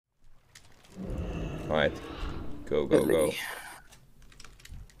Alright. Go, go, go.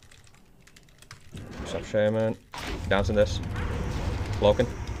 Stop shaman. Bouncing this. Cloaking.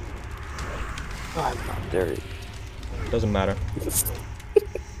 Oh, I'm not dirty. Doesn't matter.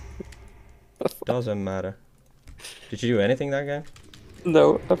 Doesn't matter. Did you do anything that game?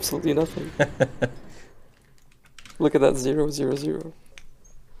 No, absolutely nothing. Look at that 0, 0, 0.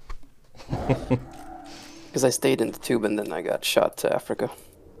 Because I stayed in the tube and then I got shot to Africa.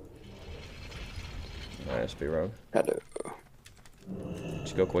 Nice, be rogue. Hello.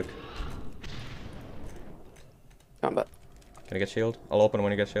 Just go quick. Combat. Can I get shield? I'll open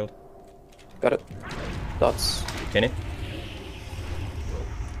when you get shield. Got it. Dots. Can you?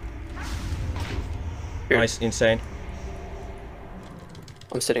 Here. Nice, insane.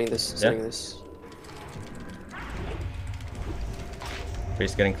 I'm sitting this. Sitting this.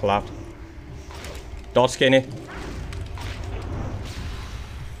 Priest getting clapped. Dot skinny.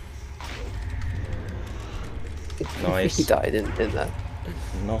 Nice. He died in that.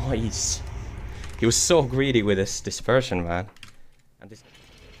 Nice. He was so greedy with his dispersion, man. And this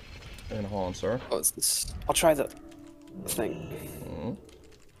enhancer. Oh, it's this. I'll try that thing.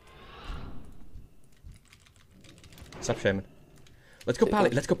 Stop shaman. Let's go pally.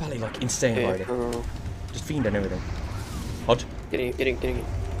 Let's go pally like insane already. Just fiend and everything. Hodge. Getting.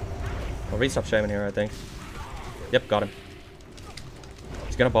 I'll read stop shaman here, I think. Yep, got him.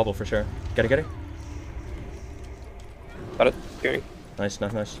 He's gonna bubble for sure. Get it. Got it. Hearing. Nice.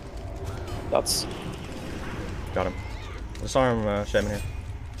 Dots. Got him. Let's arm shaman here.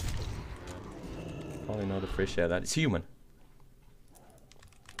 Probably not appreciate that. It's human.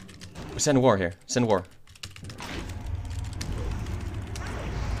 Send war here. Send war.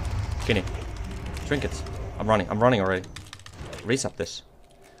 Kinney. Trinkets. I'm running already. Reset this.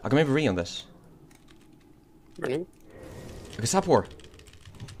 I can maybe re on this. Running. I can stop war.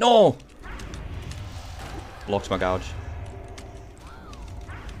 No! Blocks my gouge.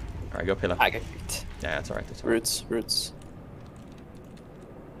 Alright, go pillar. I got kicked. Yeah, it's alright. Roots.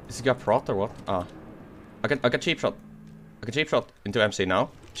 Is he got prot or what? Ah. I got cheap shot. I can cheap shot into MC now.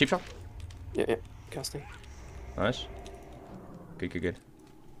 Cheap shot. Yeah. Casting. Nice. Good.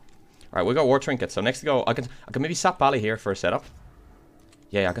 Alright, we got war trinket. So next to go, I can maybe sap Bally here for a setup.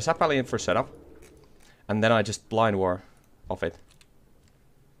 Yeah, I can sap Bally in for a setup. And then I just blind war off it.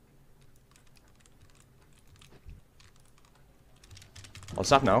 I'll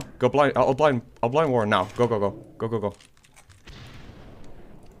sap now. Go blind. I'll blind war now. Go.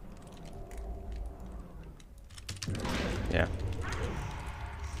 Yeah.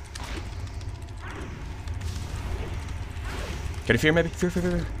 Can you fear maybe?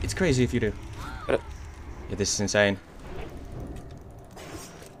 Fear. It's crazy if you do. Yeah, this is insane.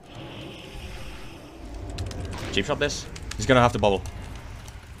 Cheap shot this. He's gonna have to bubble.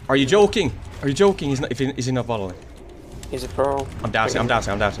 Are you joking? Is he not bubbling? He's a pro. I'm dousing.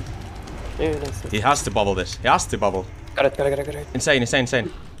 Yeah, that's it. He has to bubble this. He has to bubble. Got it. Insane.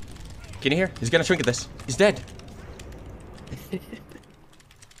 Can you hear? He's gonna trinket this. He's dead.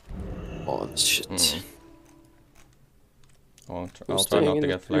 Oh, shit. I'll try not to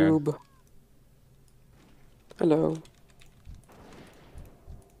get flared. Hello.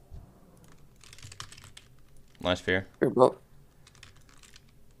 Nice fear.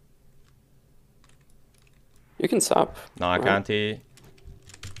 You can sap. No, I can't.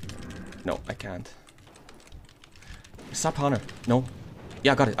 No, I can't. Sap Hunter. No.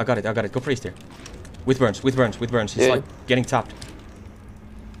 Yeah, I got it. Go priest here. With burns. He's like getting tapped.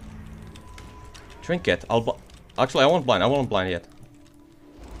 Trinket. Actually, I won't blind yet.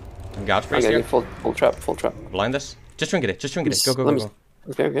 And gouge priest here. Full trap. Blind this. Just trinket it. Go.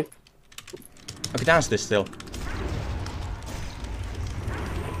 Okay. I can dance this still.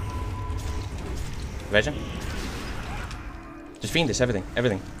 Vision. Just fiend this, everything.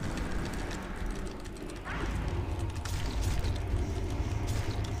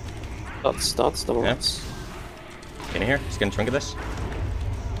 Dots, double dots. Can you hear? He's gonna trinket this.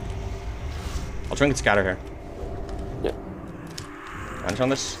 I'll trinket scatter here. Yeah. Vanish on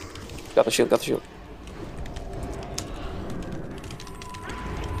this. Got the shield.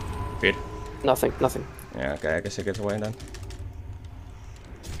 Feed. Nothing. Yeah, okay, I guess it gets away then.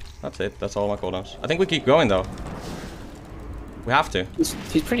 That's it, that's all my cooldowns. I think we keep going though. We have to. He's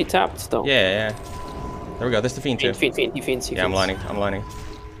pretty tapped though. Yeah. There we go, this is the fiend too. He fiends. Yeah, I'm lining.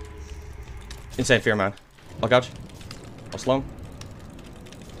 Insane fear, man. I'll gouge. I'll slow him.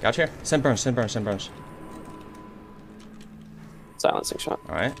 Gouge here. Send burns. Silencing shot.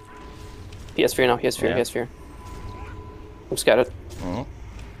 Alright. He has fear now. He has fear. I'm scattered.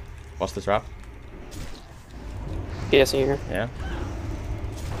 What's the trap? He has here. Yeah.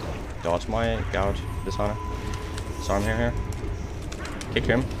 Dodge my gouge. Dishonor. Disarm here. Kick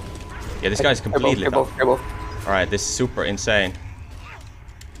him. Yeah, this guy's completely They're both. Alright, this is super insane.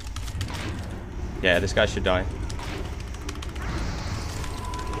 Yeah, this guy should die.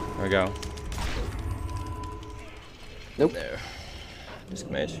 There we go. Nope. There. Disc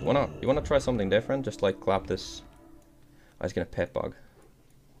mage. You wanna try something different? Just like clap this. I was gonna pet bug.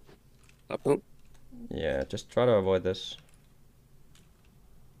 Nope. Yeah, just try to avoid this.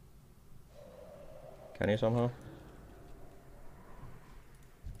 Can you somehow?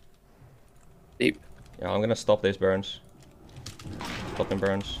 Deep. Yeah, I'm gonna stop these burns. Stop them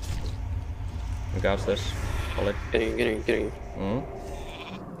burns. And gouge this. Hold it. Getting. Can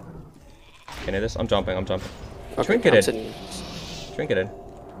you this? I'm jumping. Okay, Trinket I'm it. sitting. Trinket it.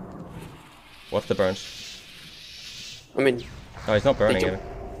 What's the burns? I mean, Oh, he's not burning it.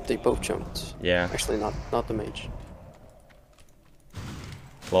 they both jumped. Yeah. Actually, not the mage.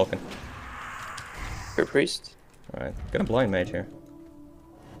 Cloaking. Your priest. Alright. Got a blind mage here.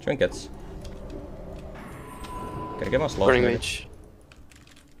 Trinkets. Can I get my slows? Burning Maybe? mage.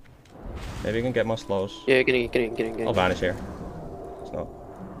 Maybe you can get my slows. Yeah, getting. I'll vanish here. It's not.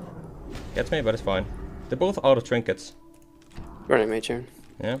 Gets me, but it's fine. They're both out of trinkets. Burning mage here.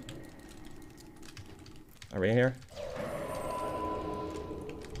 Yeah. Are we here?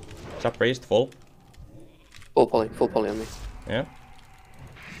 Sap priest, full. Full poly on me. Yeah.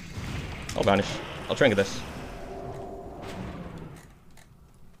 I'll vanish. I'll trinket this.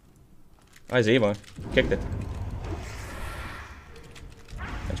 Nice Evo. Kicked it.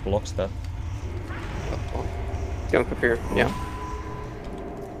 Which blocks that. Jump up here. Yeah.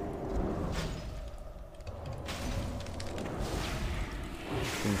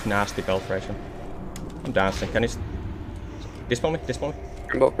 Nasty belfration. I'm dancing. Can you dispel me? Dispel me?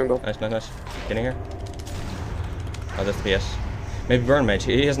 Bring both. Nice. Get in here. Oh, that's the PS. Maybe burn mage.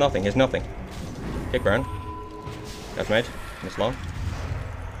 He has nothing. Kick burn. Got mage. Miss long.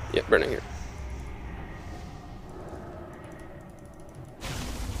 Yeah, burning here.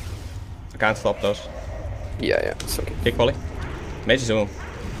 I can't stop those. Yeah, it's okay. Kick volley. Mage is zoom.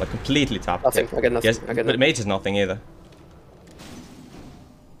 Like completely tapped. Nothing. I get nothing. Yes, I get but nothing. mage is nothing either.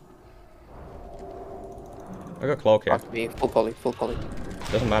 I got cloak here. Fuck me. Full poly.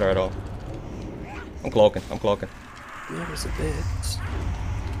 Doesn't matter at all. I'm cloaking. There's a bit.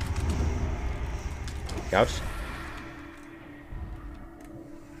 Gouge?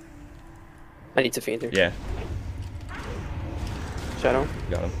 I need to feed here. Yeah, Shadow.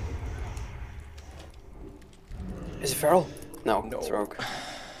 got him. Is it feral? No, it's rogue.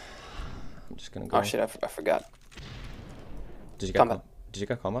 I'm just gonna go. Oh shit, I forgot. Did you get Combat. Did you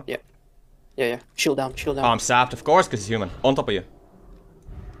get combat? Yeah. Shield down. Oh, I'm sapped, of course, because he's human. On top of you.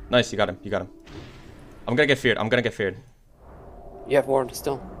 Nice, you got him. I'm gonna get feared. You have ward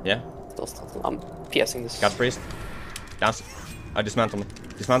still. Yeah? Still. I'm PSing this. Got priest. Dance. I dismantle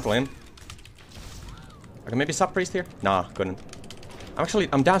him. I can maybe sub priest here? Nah, couldn't.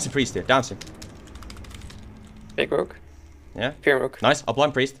 I'm dancing priest here. Dancing. Big rogue. Yeah? Fear rogue. Nice, I'll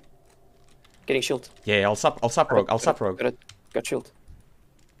blind priest. Getting shield. Yeah, I'll sub rogue. Got shield.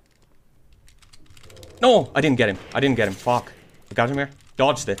 No! I didn't get him. Fuck. I got him here.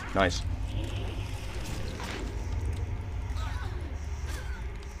 Dodged it. Nice.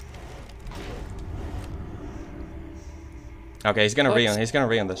 Okay, he's gonna re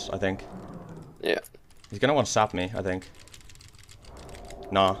on this, I think. Yeah. He's gonna want to sap me, I think.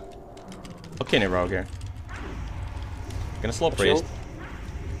 Nah. I'll kill rogue here. Gonna slow priest.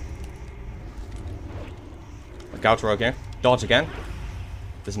 Gouge rogue here. Dodge again.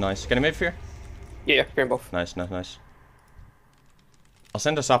 This is nice. Get him mid fear? Yeah, fear both. Nice. I'll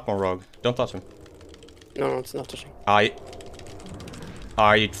send a sap on rogue. Don't touch him. No, it's not touching.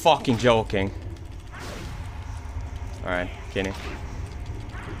 Are you fucking joking? Alright, Kenny.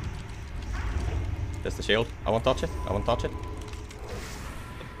 That's the shield. I won't touch it.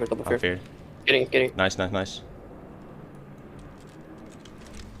 We're double I'm fear. feared. Getting. Nice.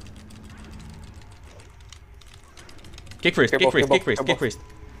 Kick priest.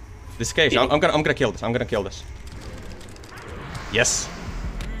 This is cage. I'm gonna kill this. Yes.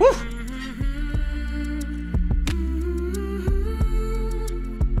 Woo!